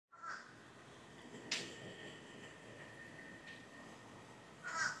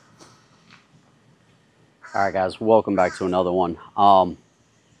All right, guys, welcome back to another one.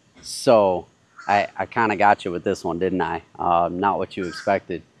 So I kind of got you with this one, didn't I? Not what you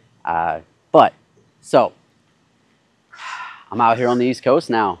expected. But so I'm out here on the East Coast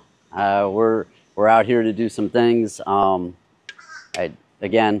now. We're out here to do some things.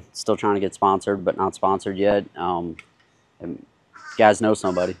 Again, still trying to get sponsored, but not sponsored yet. And you guys know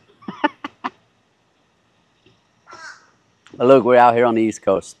somebody. But look, we're out here on the East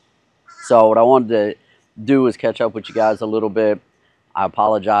Coast. So what I wanted to do is catch up with you guys a little bit. I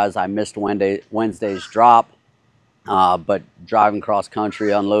apologize, I missed Wednesday's drop, but driving cross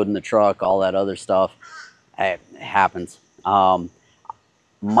country, unloading the truck, all that other stuff, it happens.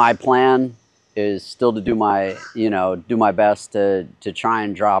 My plan is still to do my, do my best to try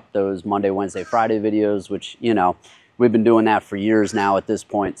and drop those Monday, Wednesday, Friday videos, which, we've been doing that for years now at this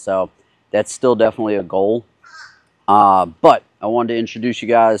point. So that's still definitely a goal. But I wanted to introduce you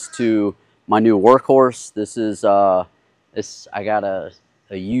guys to my new workhorse. This is I got a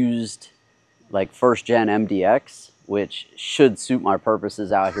used like first gen MDX, which should suit my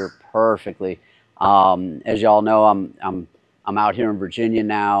purposes out here perfectly. As y'all know, I'm out here in Virginia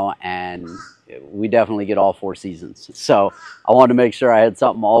now, and we definitely get all 4 seasons. So I wanted to make sure I had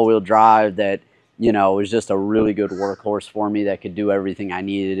something all-wheel drive that was just a really good workhorse for me that could do everything I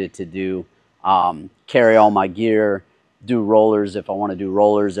needed it to do. Carry all my gear, do rollers if I want to do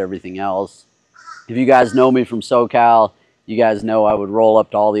rollers, everything else. If you guys know me from SoCal, you guys know I would roll up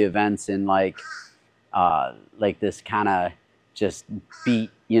to all the events in like this kind of just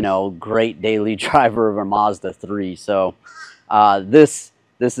beat, great daily driver of a Mazda 3. So this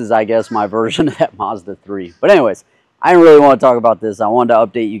is, I guess, my version of that Mazda 3. But anyways, I didn't really want to talk about this. I wanted to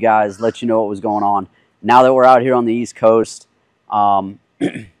update you guys, let you know what was going on. Now that we're out here on the East Coast, I'm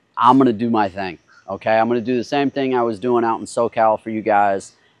going to do my thing, okay? I'm going to do the same thing I was doing out in SoCal for you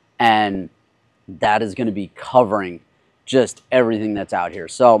guys, and that is going to be covering just everything that's out here.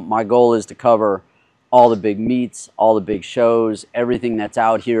 So my goal is to cover all the big meets, all the big shows, everything that's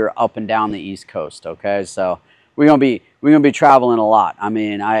out here up and down the East Coast, okay? So we're gonna be traveling a lot. I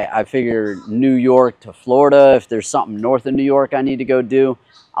mean, I figure New York to Florida. If there's something north of New York I need to go do,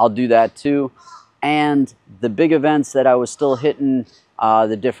 I'll do that too. And the big events that I was still hitting,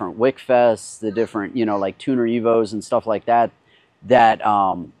 the different WIC Fests, the different, like Tuner Evos and stuff like that, that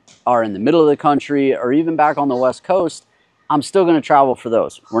are in the middle of the country or even back on the West Coast, I'm still going to travel for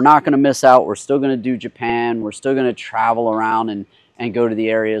those. We're not going to miss out. We're still going to do Japan. We're still going to travel around and go to the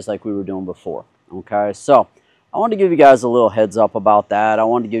areas like we were doing before. Okay, so I want to give you guys a little heads up about that. I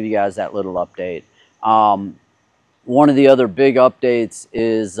wanted to give you guys that little update. One of the other big updates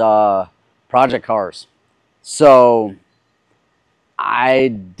is project cars. So I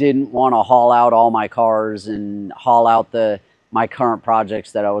didn't want to haul out all my cars and haul out my current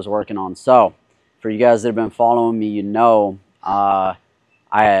projects that I was working on. So for you guys that have been following me, I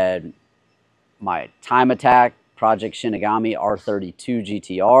had my Time Attack Project Shinigami R32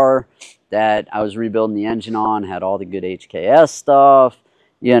 GTR that I was rebuilding the engine on, had all the good HKS stuff.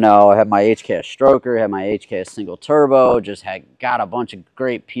 I had my HKS stroker, had my HKS single turbo, just got a bunch of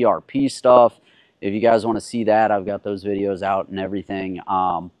great PRP stuff. If you guys want to see that, I've got those videos out and everything.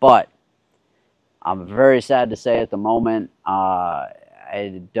 But I'm very sad to say at the moment, I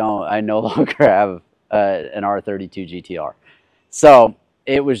no longer have an R32 GTR. So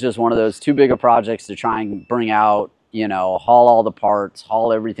it was just one of those too big of projects to try and bring out, haul all the parts,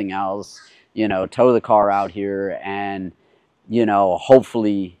 haul everything else, tow the car out here and,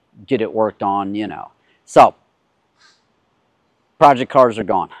 hopefully get it worked on, So project cars are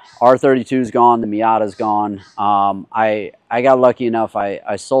gone. R32 is gone. The Miata's gone. I got lucky enough.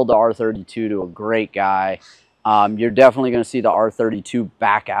 I sold the R32 to a great guy. You're definitely going to see the R32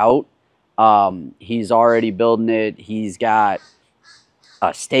 back out. He's already building it. He's got a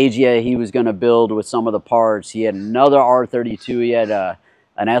Stagia he was going to build with some of the parts. He had another R32. He had an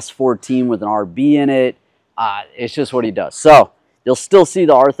S14 with an RB in it. It's just what he does. So you'll still see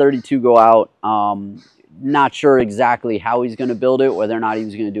the R32 go out. Not sure exactly how he's going to build it, whether or not he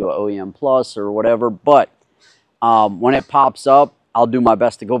was going to do an OEM Plus or whatever. But when it pops up, I'll do my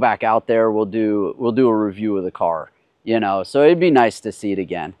best to go back out there. We'll do a review of the car, So it'd be nice to see it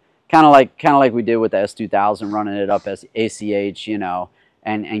again, kind of like we did with the S2000, running it up as ACH,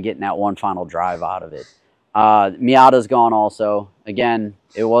 and getting that one final drive out of it. Miata's gone also. Again,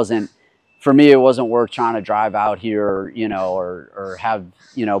 for me, it wasn't worth trying to drive out here, or have,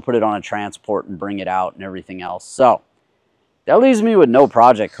 put it on a transport and bring it out and everything else. So that leaves me with no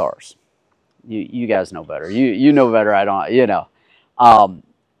project cars. You guys know better. You know better. I don't,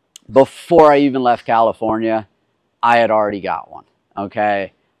 before I even left California, I had already got one.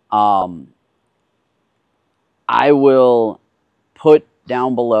 Okay. I will put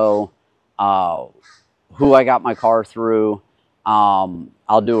down below who I got my car through.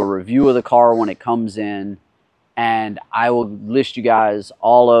 I'll do a review of the car when it comes in, and I will list you guys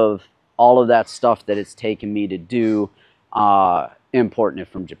all of that stuff that it's taken me to do importing it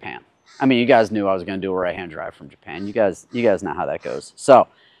from Japan. I mean, you guys knew I was going to do a right-hand drive from Japan. You guys know how that goes. So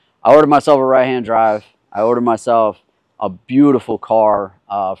I ordered myself a right-hand drive. I ordered myself a beautiful car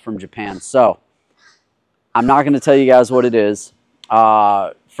from Japan. So I'm not going to tell you guys what it is.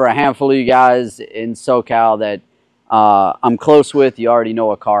 For a handful of you guys in SoCal that I'm close with, you already know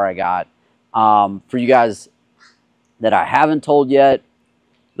what car I got. For you guys that I haven't told yet,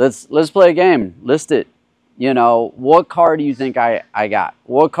 let's play a game. List it. You know, what car do you think I got?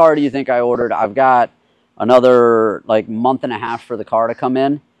 What car do you think I ordered? I've got another like month and a half for the car to come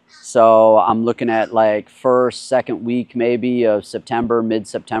in. So I'm looking at like first, second week maybe of September,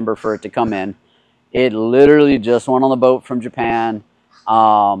 mid-September for it to come in. It literally just went on the boat from Japan.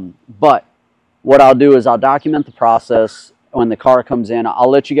 But what I'll do is I'll document the process when the car comes in. I'll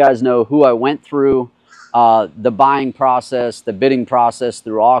let you guys know who I went through, the buying process, the bidding process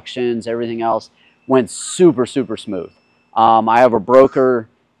through auctions, everything else went super, super smooth. I have a broker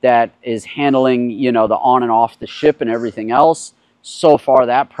that is handling, you know, the on and off the ship and everything else. So far,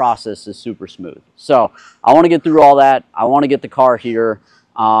 that process is super smooth. So I want to get through all that. I want to get the car here.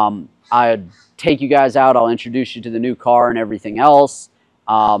 I take you guys out. I'll introduce you to the new car and everything else.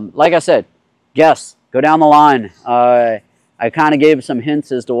 Like I said, guess, go down the line. I kind of gave some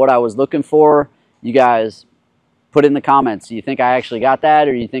hints as to what I was looking for. You guys put it in the comments. Do you think I actually got that,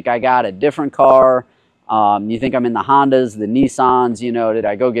 or you think I got a different car? You think I'm in the Hondas, the Nissans? You know, did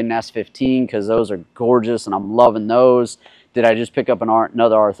I go get an S15 because those are gorgeous and I'm loving those? Did I just pick up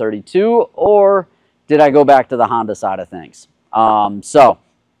another R32, or did I go back to the Honda side of things? So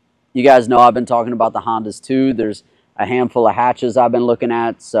you guys know I've been talking about the Hondas too. There's a handful of hatches I've been looking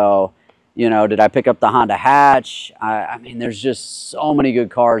at. So, you know, did I pick up the Honda hatch? I mean, there's just so many good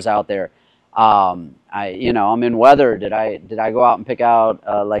cars out there. You know, I'm in weather. Did I go out and pick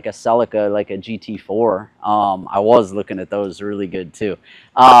out like a Celica, like a GT4? I was looking at those, really good too.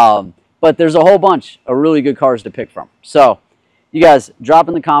 But there's a whole bunch of really good cars to pick from. So you guys drop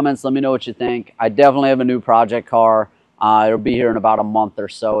in the comments. Let me know what you think. I definitely have a new project car. It'll be here in about a month or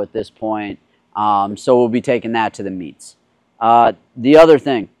so at this point. So we'll be taking that to the meets. The other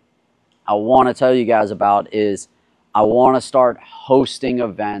thing I want to tell you guys about is I want to start hosting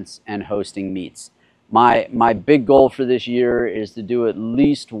events and hosting meets. My big goal for this year is to do at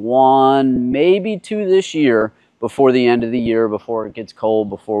least one, maybe two this year before the end of the year, before it gets cold,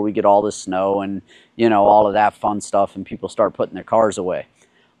 before we get all the snow and, you know, all of that fun stuff and people start putting their cars away.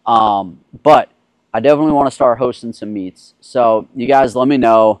 But I definitely want to start hosting some meets. So you guys let me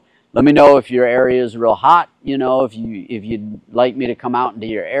know. Let me know if your area is real hot, you know, if you'd like me to come out into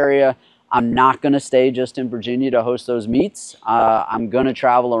your area. I'm not going to stay just in Virginia to host those meets. I'm going to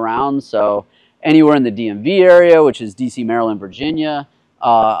travel around. So anywhere in the DMV area, which is DC, Maryland, Virginia,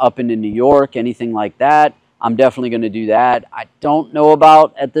 up into New York, anything like that, I'm definitely going to do that. I don't know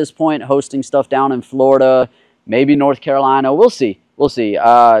about, at this point, hosting stuff down in Florida, maybe North Carolina. We'll see. We'll see.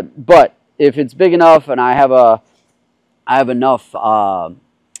 But if it's big enough and I have enough,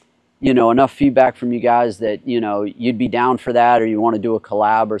 you know, enough feedback from you guys that, you know, you'd be down for that, or you want to do a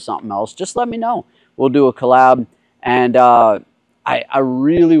collab or something else, just let me know. We'll do a collab. And I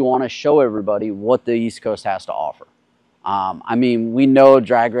really want to show everybody what the East Coast has to offer. I mean, we know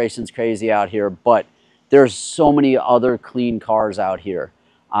drag racing's crazy out here, but there's so many other clean cars out here.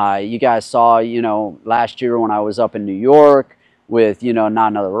 You guys saw, you know, last year when I was up in New York with, you know,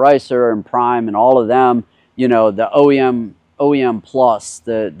 Not Another Ricer and Prime and all of them, you know, the OEM Plus,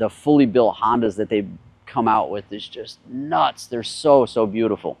 the fully built Hondas that they come out with is just nuts. They're so, so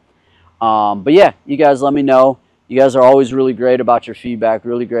beautiful. But yeah, you guys let me know. You guys are always really great about your feedback,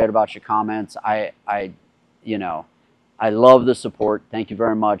 really great about your comments. You know, I love the support. Thank you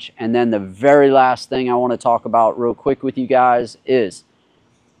very much. And then the very last thing I want to talk about real quick with you guys is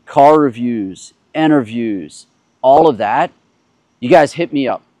car reviews, interviews, all of that. You guys hit me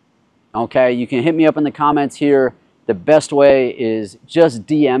up, okay? You can hit me up in the comments here. The best way is just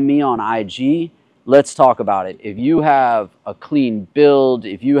DM me on IG. Let's talk about it. If you have a clean build,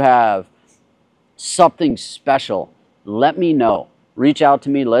 if you have something special, let me know. Reach out to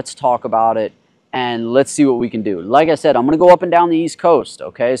me. Let's talk about it. And let's see what we can do. Like I said, I'm going to go up and down the East Coast,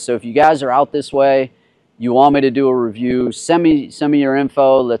 okay? So if you guys are out this way, you want me to do a review, send me your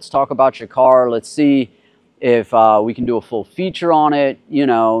info. Let's talk about your car. Let's see if we can do a full feature on it. You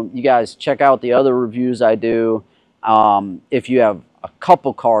know, you guys check out the other reviews I do. If you have a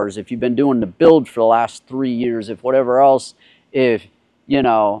couple cars, if you've been doing the build for the last 3 years, if whatever else, if, you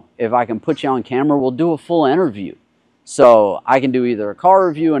know, if I can put you on camera, we'll do a full interview. So I can do either a car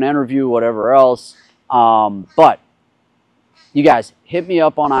review, an interview, whatever else. But you guys, hit me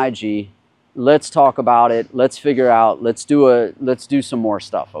up on IG. Let's talk about it. Let's figure out, let's do some more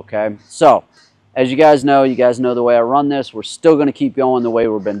stuff, okay? So as you guys know the way I run this. We're still going to keep going the way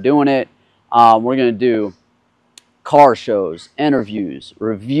we've been doing it. We're going to do car shows, interviews,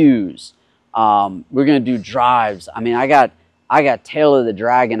 reviews. We're going to do drives. I mean, I got Tail of the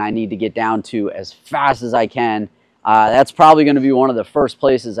Dragon I need to get down to as fast as I can. That's probably going to be one of the first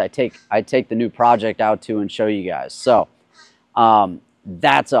places I take the new project out to and show you guys. So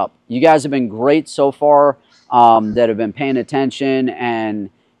that's up. You guys have been great so far, that have been paying attention and,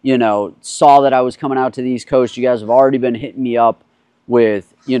 you know, saw that I was coming out to the East Coast. You guys have already been hitting me up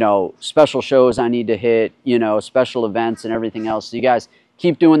with, you know, special shows I need to hit, you know, special events and everything else. So you guys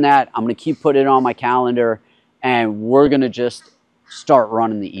keep doing that. I'm going to keep putting it on my calendar, and we're going to just start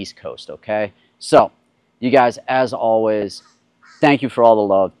running the East Coast, okay? So you guys, as always, thank you for all the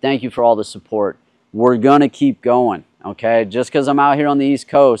love. Thank you for all the support. We're going to keep going, okay? Just because I'm out here on the East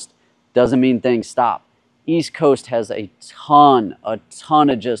Coast doesn't mean things stop. East Coast has a ton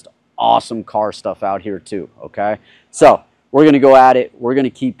of just awesome car stuff out here too, okay? So we're going to go at it. We're going to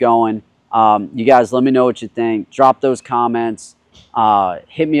keep going. You guys, let me know what you think. Drop those comments.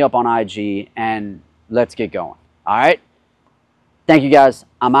 Hit me up on IG, and let's get going. All right? Thank you, guys.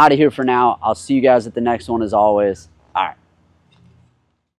 I'm out of here for now. I'll see you guys at the next one as always.